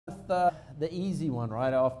the easy one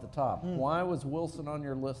right off the top. Why was Wilson on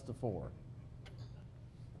your list of 4?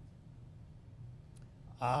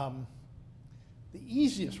 The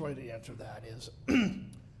easiest way to answer that is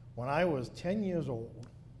when I was 10 years old,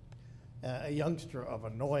 a youngster of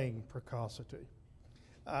annoying precocity,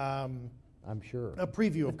 I'm sure. a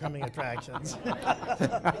preview of coming attractions,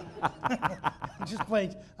 just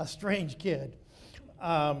plain a strange kid.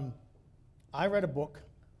 I read a book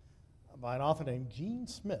by an author named Gene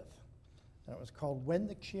Smith, and it was called When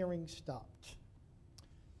the Cheering Stopped.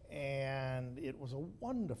 And it was a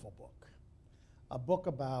wonderful book, a book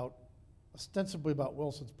ostensibly about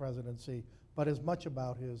Wilson's presidency, but as much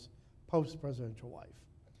about his post-presidential life,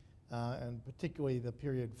 and particularly the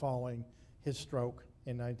period following his stroke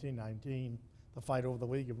in 1919, the fight over the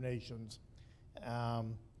League of Nations.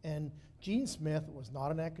 And Gene Smith was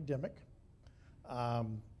not an academic,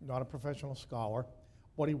 not a professional scholar.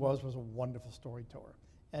 What he was a wonderful storyteller.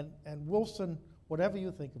 And Wilson, whatever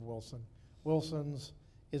you think of Wilson, Wilson's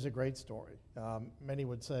is a great story. Many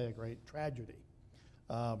would say a great tragedy.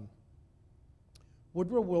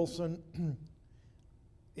 Woodrow Wilson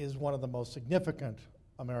is one of the most significant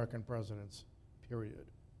American presidents, period.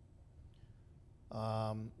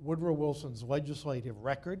 Woodrow Wilson's legislative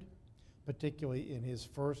record, particularly in his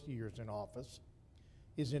first years in office,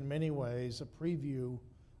 is in many ways a preview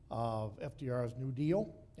of FDR's New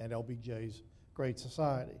Deal and LBJ's Great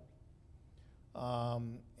Society.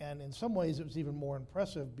 And in some ways it was even more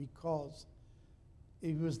impressive because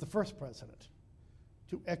he was the first president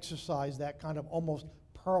to exercise that kind of almost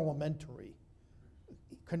parliamentary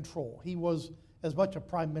control. He was as much a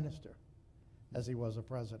prime minister as he was a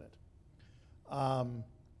president.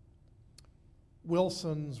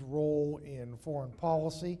 Wilson's role in foreign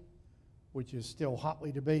policy, which is still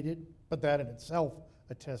hotly debated, but that in itself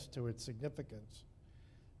attests to its significance,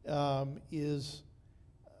 is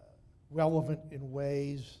relevant in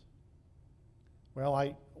ways,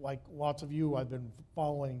 well, like lots of you, I've been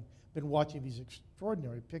watching these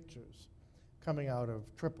extraordinary pictures coming out of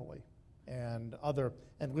Tripoli and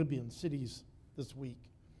Libyan cities this week,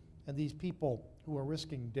 and these people who are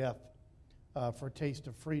risking death for a taste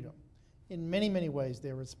of freedom. In many, many ways,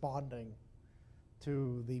 they're responding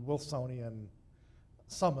to the Wilsonian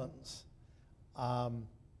summons.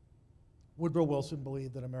 Woodrow Wilson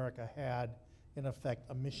believed that America had, in effect,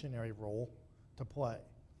 a missionary role to play.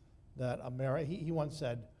 That he once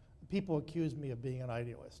said, "People accuse me of being an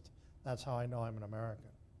idealist. That's how I know I'm an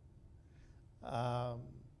American."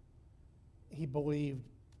 He believed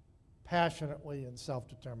passionately in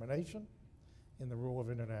self-determination, in the rule of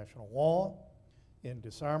international law, in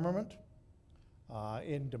disarmament,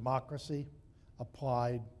 in democracy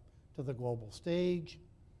applied to the global stage.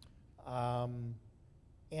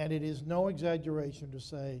 And it is no exaggeration to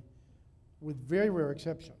say, with very rare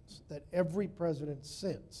exceptions, that every president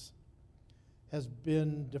since has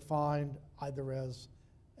been defined either as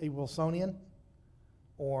a Wilsonian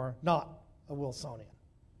or not a Wilsonian.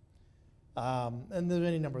 And there's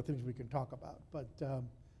any number of things we can talk about.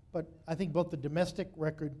 But I think both the domestic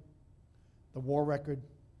record, the war record,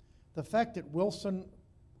 the fact that Wilson,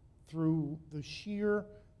 through the sheer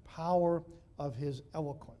power of his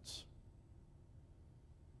eloquence,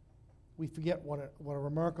 we forget what a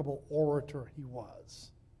remarkable orator he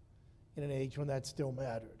was in an age when that still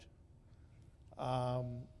mattered.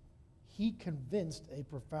 He convinced a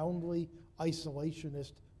profoundly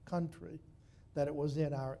isolationist country that it was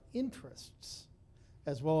in our interests,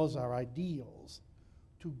 as well as our ideals,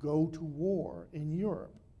 to go to war in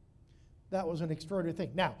Europe. That was an extraordinary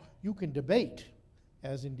thing. Now, you can debate,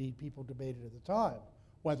 as indeed people debated at the time,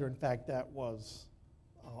 whether in fact that was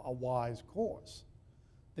a wise course.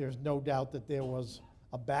 There's no doubt that there was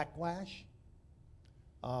a backlash,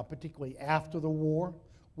 particularly after the war.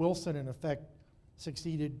 Wilson, in effect,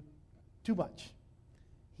 succeeded too much.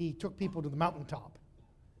 He took people to the mountaintop.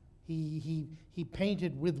 He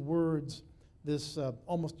painted with words this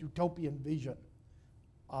almost utopian vision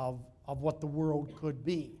of what the world could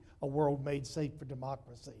be, a world made safe for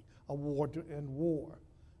democracy, a war to end war.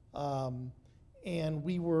 And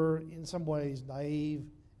we were, in some ways, naive,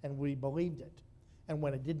 and we believed it. And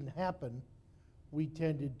when it didn't happen, we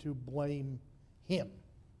tended to blame him.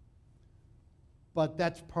 But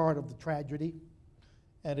that's part of the tragedy,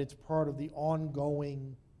 and it's part of the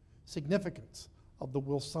ongoing significance of the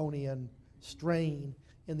Wilsonian strain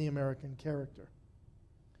in the American character.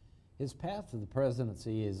 His path to the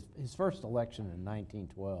presidency, his first election in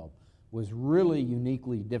 1912, was really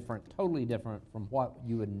uniquely different, totally different from what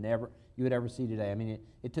you you would ever see today. I mean,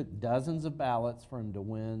 it took dozens of ballots for him to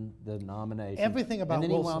win the nomination. Everything about and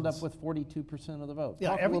then he wound up Wilson's- with 42% of the vote. Yeah,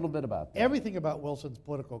 Talk a little bit about that. Everything about Wilson's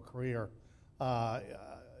political career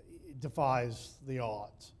defies the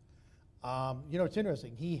odds. You know, it's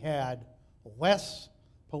interesting. He had less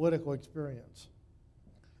political experience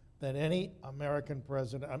than any American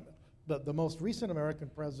president. The most recent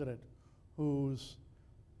American president whose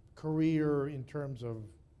career in terms of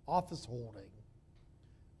office holding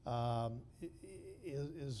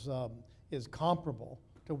is comparable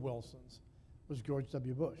to Wilson's was George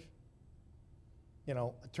W. Bush. You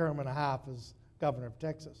know, a term and a half as governor of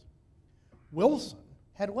Texas. Wilson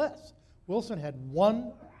had less. Wilson had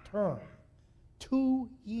one term, 2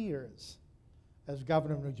 years as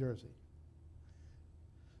governor of New Jersey.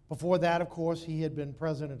 Before that, of course, he had been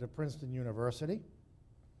president of Princeton University.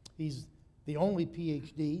 He's the only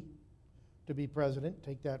PhD to be president.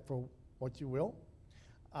 Take that for what you will.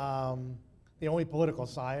 The only political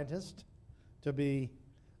scientist to be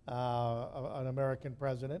an American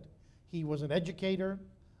president. He was an educator,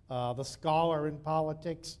 the scholar in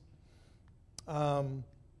politics, a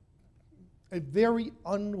very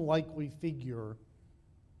unlikely figure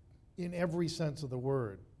in every sense of the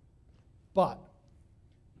word. But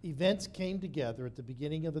events came together at the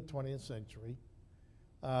beginning of the 20th century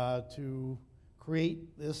to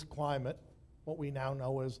create this climate, what we now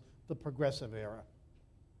know as the progressive era.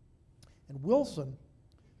 And Wilson,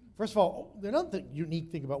 first of all, the other unique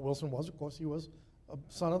thing about Wilson was, of course, he was a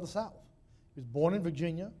son of the South. He was born in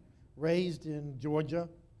Virginia, raised in Georgia,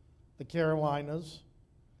 the Carolinas.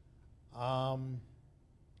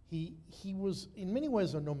 He was, in many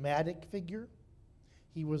ways, a nomadic figure.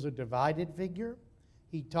 He was a divided figure.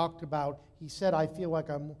 He talked about, he said, I feel like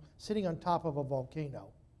I'm sitting on top of a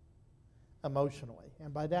volcano emotionally.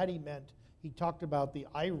 And by that he meant, he talked about the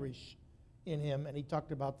Irish in him and he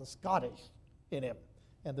talked about the Scottish in him.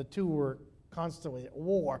 And the two were constantly at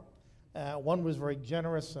war. One was very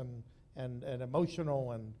generous and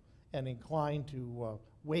emotional and inclined to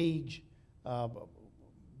wage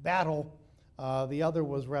battle. The other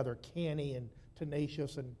was rather canny and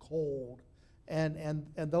tenacious and cold. And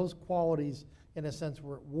those qualities, in a sense,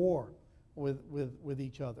 were at war with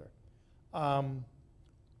each other.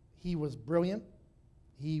 He was brilliant.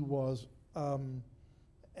 He was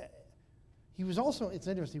also, it's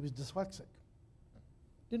interesting, he was dyslexic.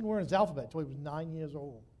 Didn't learn his alphabet until he was 9 years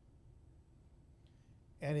old.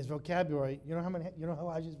 And his vocabulary, you know how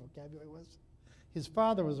large his vocabulary was? His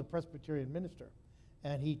father was a Presbyterian minister,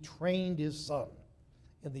 and he trained his son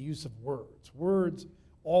in the use of words. Words,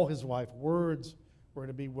 all his life, words were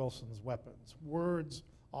to be Wilson's weapons. Words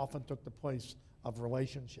often took the place of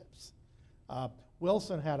relationships.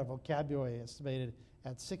 Wilson had a vocabulary estimated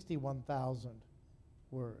at 61,000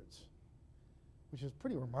 words, which is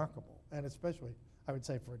pretty remarkable, and especially, I would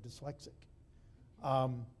say, for a dyslexic.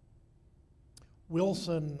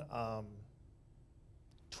 Wilson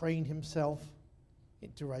trained himself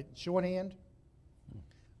to write in shorthand.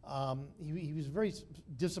 He was a very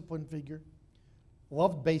disciplined figure,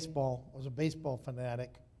 loved baseball, was a baseball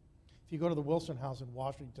fanatic. If you go to the Wilson House in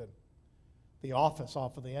Washington, the office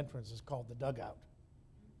off of the entrance is called the dugout.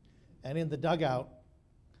 And in the dugout,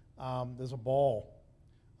 there's a ball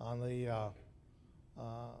on the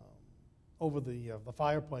over the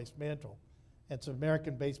fireplace mantle. It's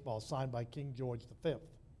American baseball signed by King George V.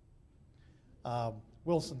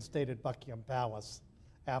 Wilson stayed at Buckingham Palace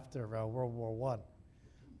after World War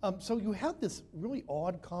I. So you have this really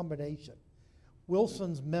odd combination.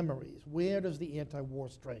 Wilson's memories, where does the anti-war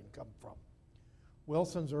strain come from?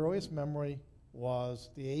 Wilson's earliest memory was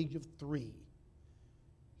the age of 3,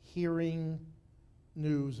 hearing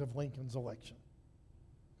news of Lincoln's election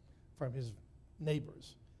from his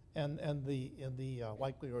neighbors and the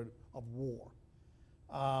likelihood of war.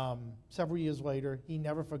 Several years later, he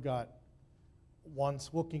never forgot once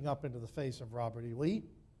looking up into the face of Robert E. Lee,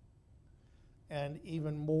 and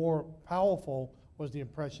even more powerful was the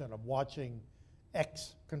impression of watching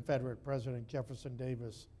ex-Confederate President Jefferson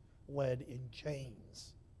Davis led in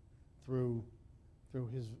chains through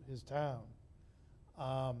his town.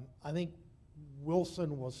 I think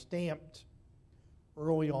Wilson was stamped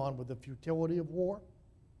early on with the futility of war.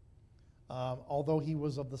 Although he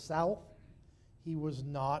was of the South, he was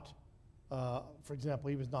not, for example,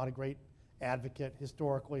 he was not a great advocate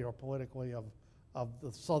historically or politically of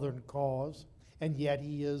the Southern cause, and yet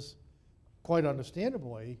he is, quite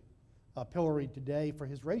understandably, pilloried today for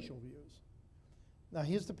his racial views. Now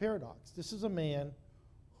here's the paradox. This is a man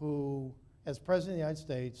who, as President of the United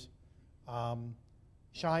States,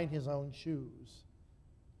 shined his own shoes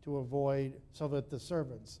to avoid, so that the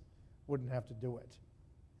servants wouldn't have to do it.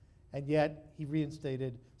 And yet, he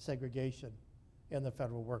reinstated segregation in the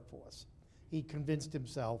federal workforce. He convinced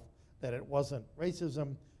himself that it wasn't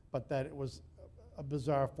racism, but that it was a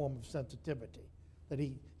bizarre form of sensitivity, that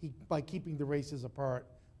he by keeping the races apart,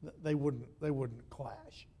 they wouldn't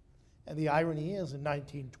clash. And the irony is, in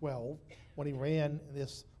 1912, when he ran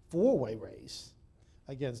this four-way race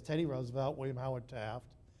against Teddy Roosevelt, William Howard Taft,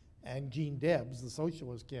 and Gene Debs, the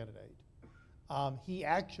socialist candidate, he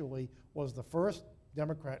actually was the first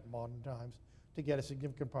Democrat in modern times to get a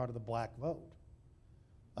significant part of the black vote.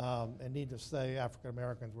 And needless to say, African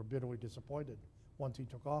Americans were bitterly disappointed once he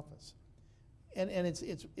took office. And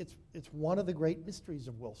it's one of the great mysteries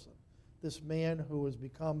of Wilson, this man who has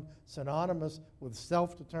become synonymous with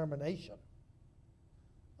self-determination,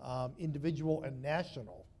 individual and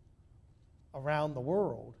national, around the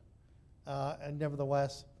world, and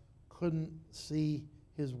nevertheless couldn't see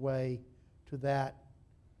his way to that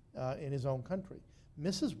in his own country.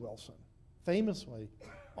 Mrs. Wilson, famously,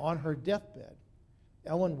 on her deathbed,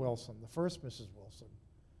 Ellen Wilson, the first Mrs. Wilson,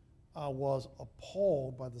 was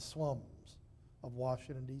appalled by the slums of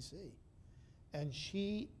Washington, D.C. And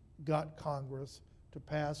she got Congress to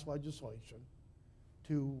pass legislation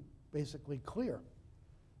to basically clear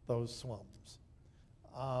those slums.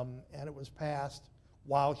 And it was passed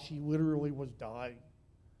while she literally was dying.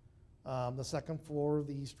 The second floor of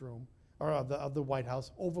the East Room, or of the White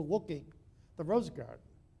House, overlooking the Rose Garden,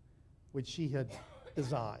 which she had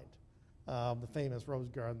designed, the famous Rose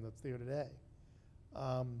Garden that's there today.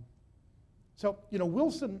 So, you know,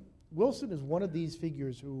 Wilson is one of these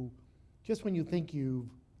figures who, just when you think you've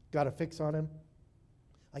got a fix on him,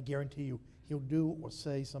 I guarantee you he'll do or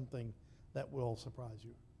say something that will surprise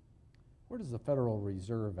you. Where does the Federal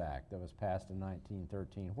Reserve Act that was passed in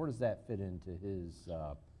 1913, where does that fit into his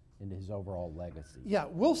overall legacy? Yeah,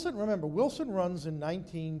 remember, Wilson runs in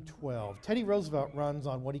 1912. Teddy Roosevelt runs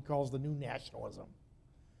on what he calls the new nationalism.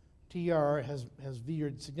 TR has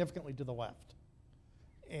veered significantly to the left,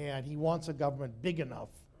 and he wants a government big enough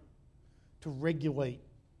to regulate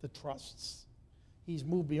the trusts. He's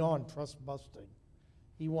moved beyond trust busting.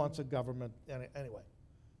 He wants a government, anyway.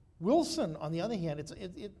 Wilson, on the other hand,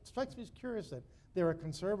 it strikes me as curious that there are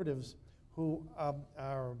conservatives who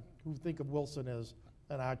think of Wilson as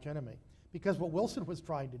an arch enemy, because what Wilson was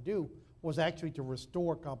trying to do was actually to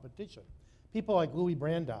restore competition. People like Louis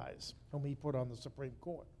Brandeis, whom he put on the Supreme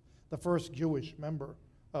Court, the first Jewish member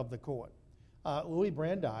of the court. Louis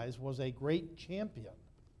Brandeis was a great champion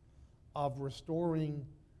of restoring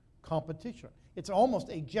competition. It's almost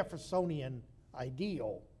a Jeffersonian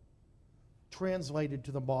ideal translated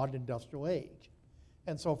to the modern industrial age.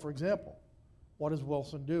 And so, for example, what does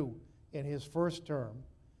Wilson do? In his first term,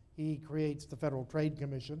 he creates the Federal Trade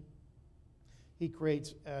Commission. He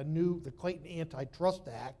creates the Clayton Antitrust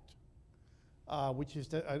Act, which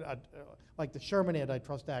is like the Sherman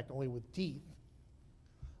Antitrust Act, only with teeth.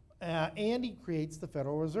 And he creates the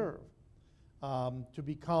Federal Reserve to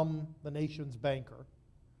become the nation's banker,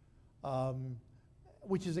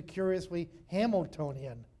 which is a curiously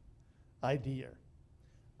Hamiltonian idea.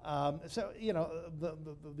 So, you know,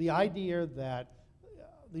 the idea that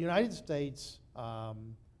the United States,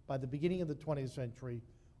 by the beginning of the 20th century,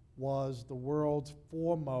 was the world's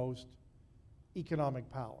foremost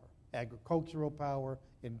economic power, agricultural power,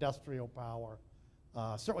 industrial power,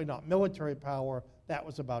 certainly not military power, that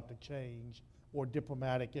was about to change, or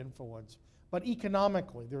diplomatic influence. But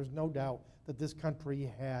economically, there's no doubt that this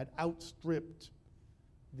country had outstripped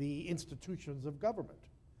the institutions of government.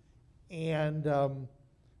 And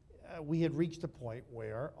we had reached a point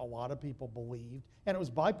where a lot of people believed, and it was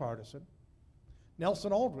bipartisan.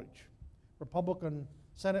 Nelson Aldrich, Republican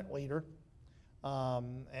Senate leader,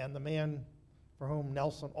 and the man for whom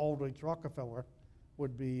Nelson Aldrich Rockefeller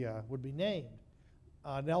would be named.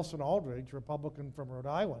 Nelson Aldrich, Republican from Rhode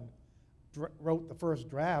Island, wrote the first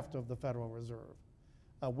draft of the Federal Reserve.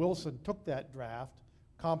 Wilson took that draft,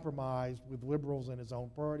 compromised with liberals in his own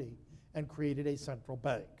party, and created a central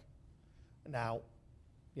bank. Now,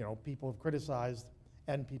 you know, people have criticized,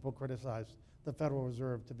 and people criticize the Federal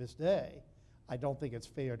Reserve to this day. I don't think it's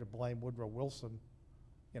fair to blame Woodrow Wilson,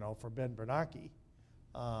 you know, for Ben Bernanke.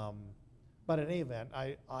 But in any event,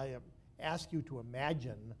 I ask you to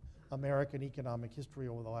imagine American economic history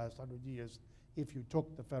over the last 100 years if you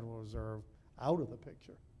took the Federal Reserve out of the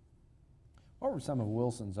picture. What were some of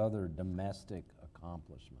Wilson's other domestic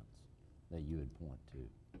accomplishments that you would point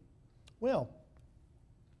to? Well,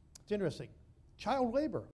 it's interesting. Child labor